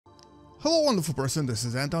Hello wonderful person, this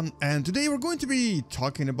is Anton, and today we're going to be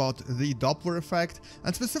talking about the Doppler effect,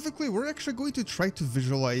 and specifically we're actually going to try to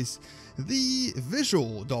visualize the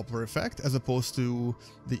visual Doppler effect as opposed to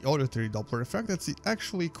the auditory Doppler effect that's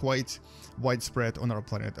actually quite widespread on our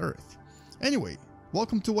planet Earth. Anyway,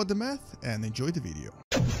 welcome to What the Math and enjoy the video.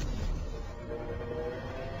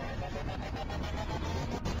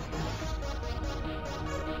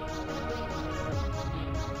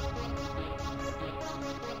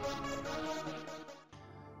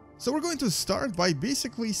 So we're going to start by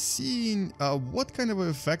basically seeing what kind of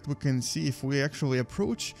effect we can see if we actually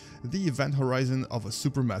approach the event horizon of a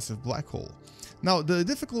supermassive black hole. Now, the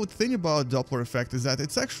difficult thing about Doppler effect is that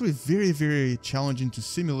it's actually very challenging to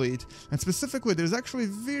simulate, and specifically there's actually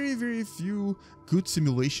very few good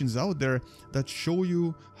simulations out there that show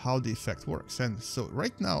you how the effect works. And so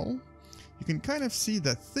right now you can kind of see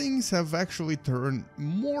that things have actually turned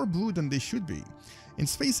more blue than they should be. In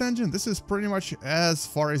Space Engine, this is pretty much as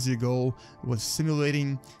far as you go with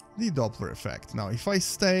simulating the Doppler effect. Now, if I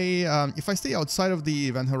stay outside of the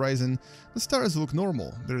event horizon, the stars look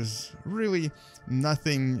normal. There's really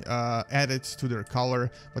nothing added to their color.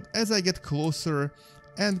 But as I get closer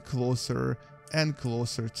and closer and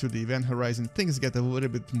closer to the event horizon, things get a little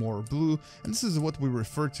bit more blue, and this is what we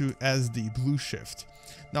refer to as the blue shift.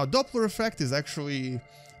 Now, Doppler effect is actually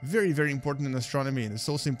very important in astronomy, and it's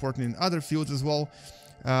also important in other fields as well.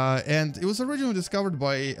 And it was originally discovered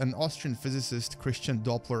by an Austrian physicist, Christian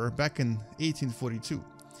Doppler, back in 1842.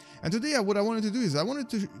 And today what I wanted to do is I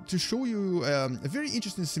wanted to show you a very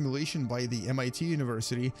interesting simulation by the MIT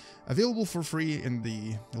University, available for free in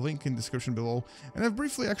the link in the description below. And I've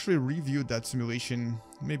briefly actually reviewed that simulation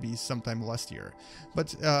maybe sometime last year. But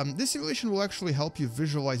this simulation will actually help you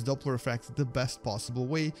visualize Doppler effect the best possible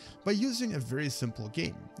way by using a very simple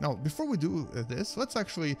game. Now, before we do this, let's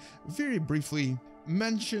actually very briefly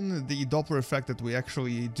mention the Doppler effect that we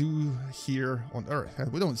actually do here on Earth.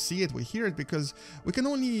 We don't see it, we hear it because we can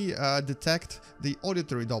only detect the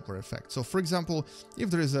auditory Doppler effect. So for example,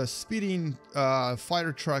 if there is a speeding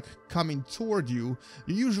fire truck coming toward you,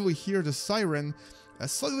 you usually hear the siren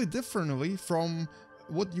slightly differently from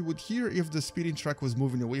what you would hear if the speeding truck was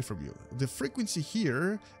moving away from you. The frequency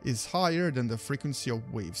here is higher than the frequency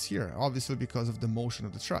of waves here, obviously because of the motion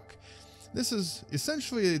of the truck. This is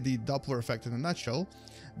essentially the Doppler effect in a nutshell,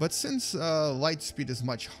 but since light speed is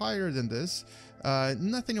much higher than this,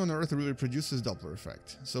 nothing on Earth really produces Doppler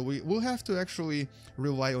effect. So we will have to actually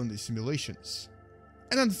rely on the simulations.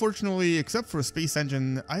 And unfortunately, except for Space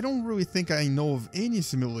Engine, I don't really think I know of any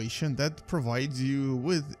simulation that provides you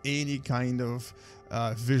with any kind of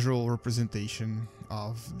visual representation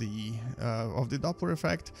of the Doppler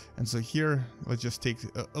effect. And so here, let's just take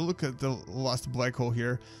a look at the last black hole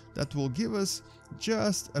here. That will give us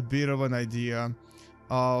just a bit of an idea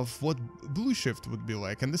of what blue shift would be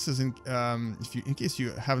like. And this is in case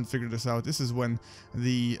you haven't figured this out, this is when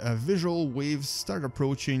the visual waves start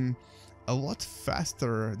approaching a lot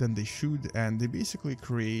faster than they should, and they basically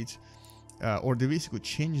create or they basically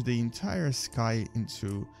change the entire sky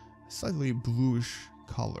into slightly bluish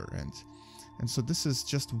color. And so this is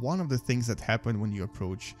just one of the things that happen when you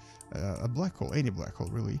approach a black hole, any black hole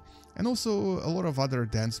really. And also a lot of other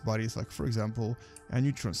dense bodies, like for example a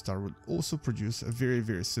neutron star, would also produce a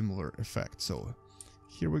very similar effect. So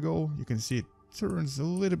here we go, you can see it turns a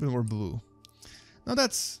little bit more blue. Now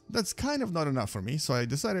that's kind of not enough for me, so I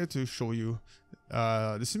decided to show you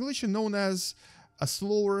the simulation known as a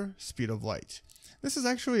slower speed of light. This is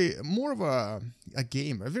actually more of a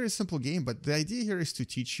game, a very simple game, but the idea here is to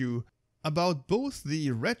teach you about both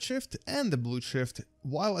the red shift and the blue shift,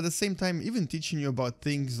 while at the same time even teaching you about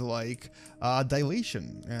things like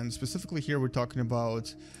dilation. And specifically here we're talking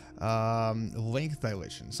about length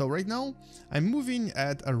dilation. So right now I'm moving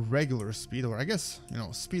at a regular speed, or I guess,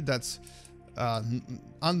 speed that's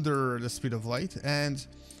under the speed of light, and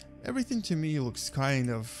everything to me looks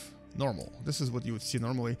kind of normal. This is what you would see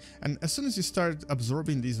normally, and as soon as you start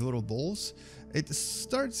absorbing these little balls, it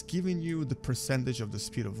starts giving you the percentage of the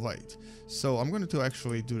speed of light. So I'm going to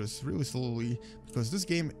actually do this really slowly, because this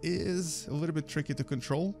game is a little bit tricky to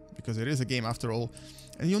control, because it is a game after all.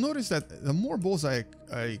 And you'll notice that the more balls I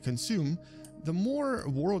consume, the more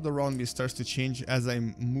world around me starts to change as I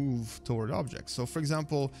move toward objects. So for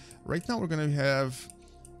example, right now we're going to have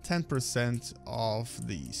 10% of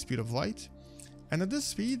the speed of light. And at this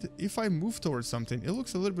speed, if I move towards something, it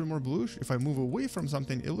looks a little bit more bluish. If I move away from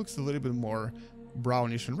something, it looks a little bit more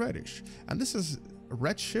brownish and reddish. And this is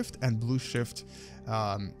red shift and blue shift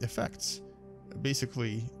effects,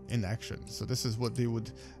 basically in action. So this is what they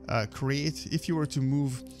would create if you were to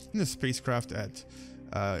move in a spacecraft at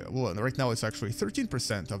well, right now it's actually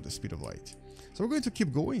 13% of the speed of light. So we're going to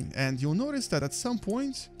keep going, and you'll notice that at some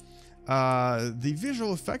point, the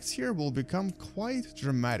visual effects here will become quite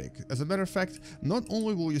dramatic. As a matter of fact, not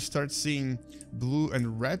only will you start seeing blue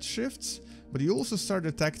and red shifts, but you also start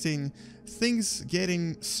detecting things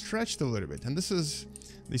getting stretched a little bit. And this is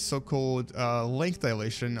the so-called length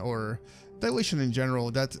dilation, or dilation in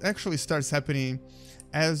general, that actually starts happening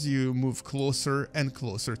as you move closer and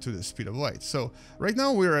closer to the speed of light. So right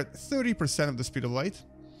now we're at 30% of the speed of light.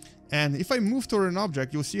 And if I move toward an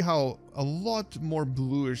object, you'll see how a lot more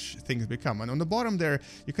bluish things become. And on the bottom there,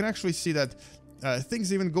 you can actually see that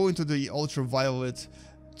things even go into the ultraviolet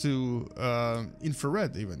to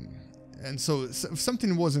infrared even. And so if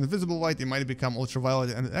something was invisible light, it might become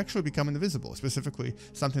ultraviolet and actually become invisible, specifically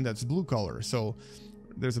something that's blue color. So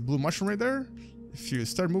there's a blue mushroom right there. If you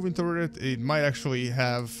start moving toward it, it might actually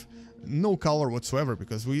have no color whatsoever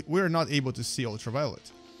because we're not able to see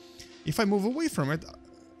ultraviolet. If I move away from it,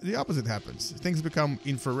 the opposite happens. Things become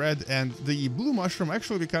infrared and the blue mushroom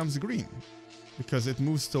actually becomes green because it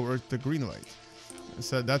moves toward the green light.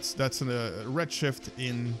 So that's a red shift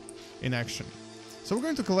in action. So we're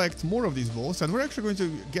going to collect more of these balls, and we're actually going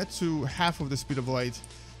to get to half of the speed of light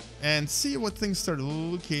and see what things start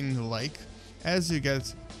looking like as you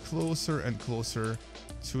get closer and closer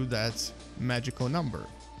to that magical number,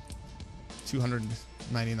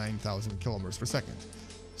 299,000 kilometers per second.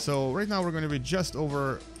 So right now we're going to be just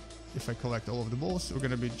over, if I collect all of the balls, we're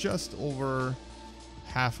going to be just over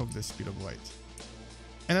half of the speed of light.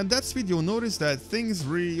 And at that speed, you'll notice that things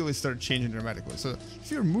really start changing dramatically. So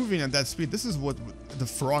if you're moving at that speed, this is what the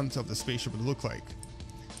front of the spaceship would look like.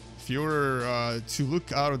 If you were to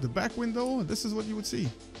look out of the back window, this is what you would see.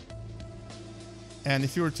 And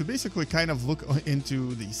if you were to basically kind of look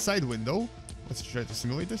into the side window, let's try to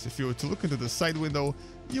simulate this. If you were to look into the side window,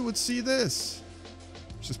 you would see this,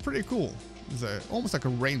 which is pretty cool. It's almost like a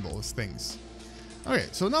rainbow of things. Okay,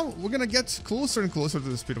 so now we're gonna get closer and closer to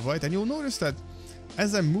the speed of light, and you'll notice that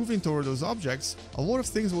as I'm moving toward those objects, a lot of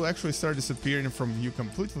things will actually start disappearing from view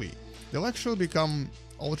completely. They'll actually become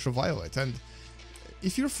ultraviolet, and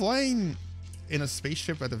if you're flying in a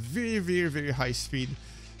spaceship at a very, very, very high speed,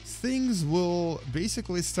 things will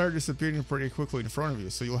basically start disappearing pretty quickly in front of you.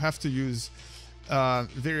 So you'll have to use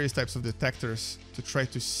various types of detectors to try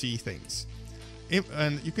to see things.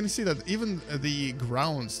 And you can see that even the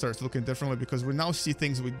ground starts looking differently because we now see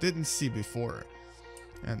things we didn't see before.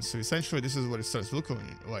 And so essentially this is what it starts looking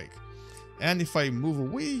like. And if I move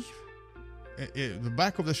away, the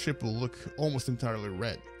back of the ship will look almost entirely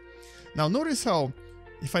red. Now notice how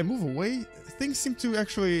if I move away, things seem to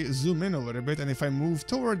actually zoom in a little bit, and if I move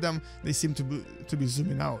toward them, they seem to be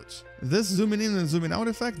zooming out. This zooming in and zooming out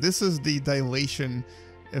effect, this is the dilation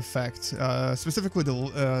effect, specifically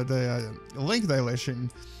the length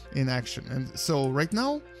dilation in action. And so right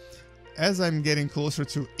now, as I'm getting closer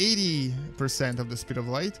to 80% of the speed of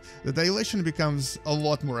light, the dilation becomes a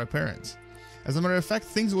lot more apparent. As a matter of fact,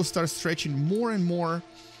 things will start stretching more and more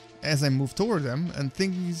as I move toward them, and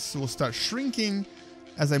things will start shrinking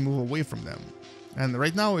as I move away from them. And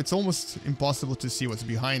right now it's almost impossible to see what's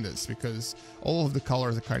behind us because all of the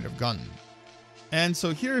colors are kind of gone. And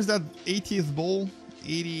so here's that 80th ball,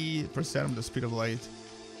 80% of the speed of light.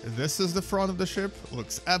 This is the front of the ship.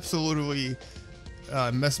 Looks absolutely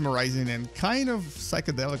mesmerizing and kind of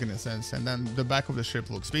psychedelic in a sense. And then the back of the ship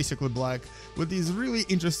looks basically black with these really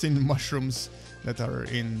interesting mushrooms that are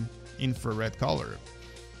in infrared color.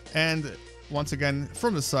 And once again,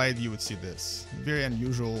 from the side, you would see this very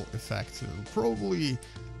unusual effect. It will probably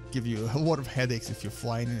give you a lot of headaches if you're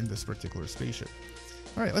flying in this particular spaceship.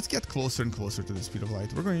 All right, let's get closer and closer to the speed of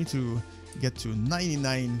light. We're going to get to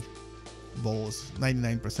 99 balls,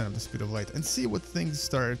 99% of the speed of light, and see what things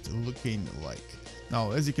start looking like.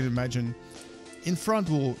 Now, as you can imagine, in front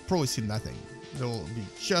we'll probably see nothing. There will be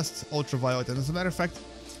just ultraviolet, and as a matter of fact,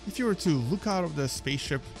 if you were to look out of the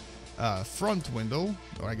spaceship front window,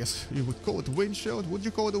 or I guess you would call it windshield. Would you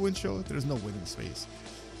call it a windshield? There's no wind in space.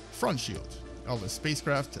 Front shield of a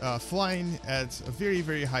spacecraft flying at a very,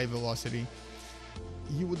 very high velocity.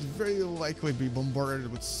 You would very likely be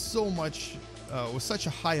bombarded with so much, with such a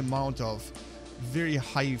high amount of very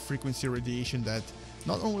high frequency radiation that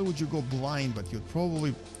not only would you go blind, but you'd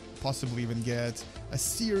probably possibly even get a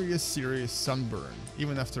serious sunburn,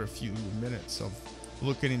 even after a few minutes of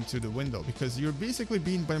looking into the window, because you're basically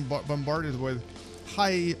being bombarded with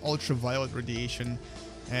high ultraviolet radiation,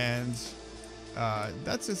 and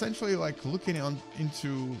that's essentially like looking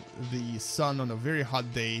into the sun on a very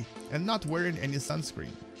hot day and not wearing any sunscreen.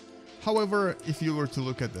 However, if you were to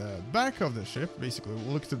look at the back of the ship, basically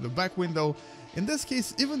look to the back window, in this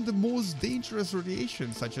case, even the most dangerous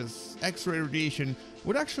radiation, such as X-ray radiation,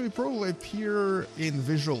 would actually probably appear in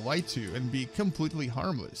visual light to you and be completely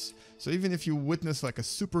harmless. So even if you witness like a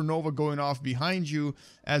supernova going off behind you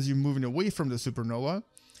as you're moving away from the supernova,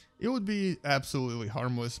 it would be absolutely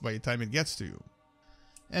harmless by the time it gets to you.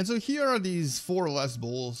 And so here are these 4 last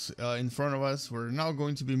balls in front of us. We're now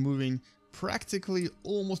going to be moving practically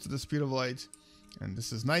almost at the speed of light, and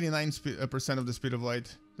this is 99% of the speed of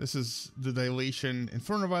light. This is the dilation in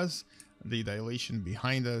front of us, the dilation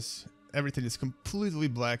behind us. Everything is completely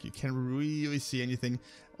black. You can't really see anything,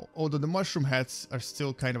 although the mushroom heads are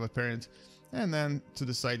still kind of apparent. And then to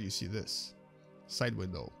the side you see this side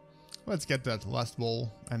window. Let's get that last ball,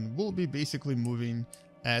 and we'll be basically moving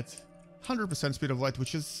at 100% speed of light,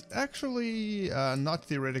 which is actually not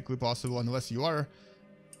theoretically possible unless you are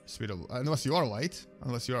light,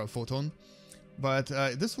 unless you are a photon. But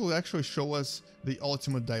this will actually show us the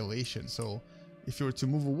ultimate dilation. So if you were to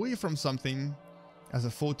move away from something as a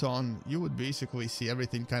photon, you would basically see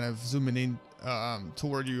everything kind of zooming in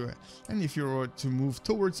toward you. And if you were to move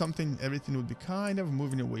towards something, everything would be kind of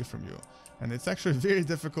moving away from you. And it's actually very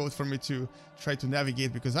difficult for me to try to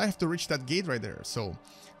navigate because I have to reach that gate right there. So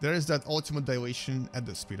there is that ultimate dilation at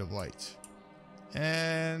the speed of light.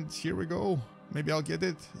 And here we go. Maybe I'll get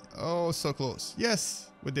it. Oh, so close. Yes,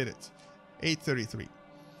 we did it. 8:33.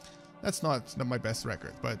 That's not my best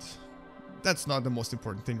record, but that's not the most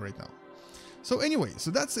important thing right now. So anyway, so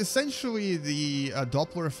that's essentially the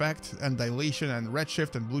Doppler effect and dilation and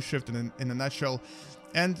redshift and blue shift in a nutshell.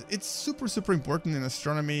 And it's super important in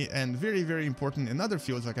astronomy and very important in other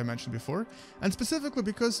fields like I mentioned before. And specifically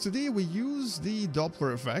because today we use the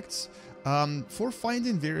Doppler effects for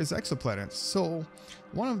finding various exoplanets. So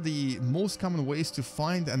one of the most common ways to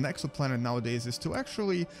find an exoplanet nowadays is to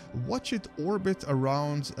actually watch it orbit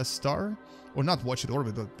around a star. Or not watch it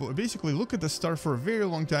orbit, but basically look at the star for a very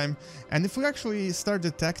long time. And if we actually start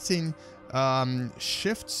detecting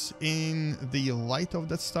shifts in the light of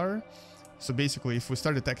that star, so basically if we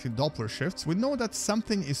start detecting Doppler shifts, we know that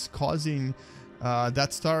something is causing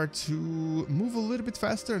that star to move a little bit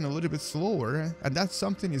faster and a little bit slower, and that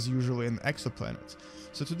something is usually an exoplanet.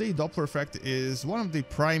 So today Doppler effect is one of the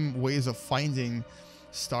prime ways of finding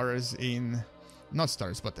stars in, not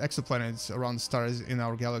stars, but exoplanets around stars in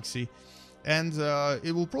our galaxy. And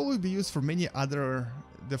it will probably be used for many other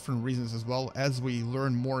different reasons as well as we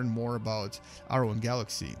learn more and more about our own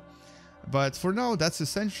galaxy. But for now, that's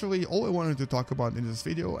essentially all I wanted to talk about in this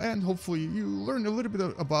video, and hopefully you learned a little bit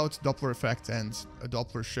about Doppler effect and a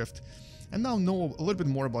Doppler shift, and now know a little bit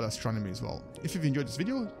more about astronomy as well. If you've enjoyed this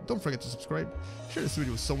video, don't forget to subscribe, share this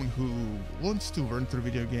video with someone who wants to learn through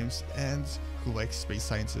video games and who likes space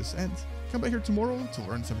sciences, and come back here tomorrow to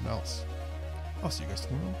learn something else. I'll see you guys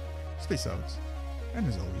tomorrow. Space out, and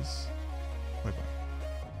as always, bye bye.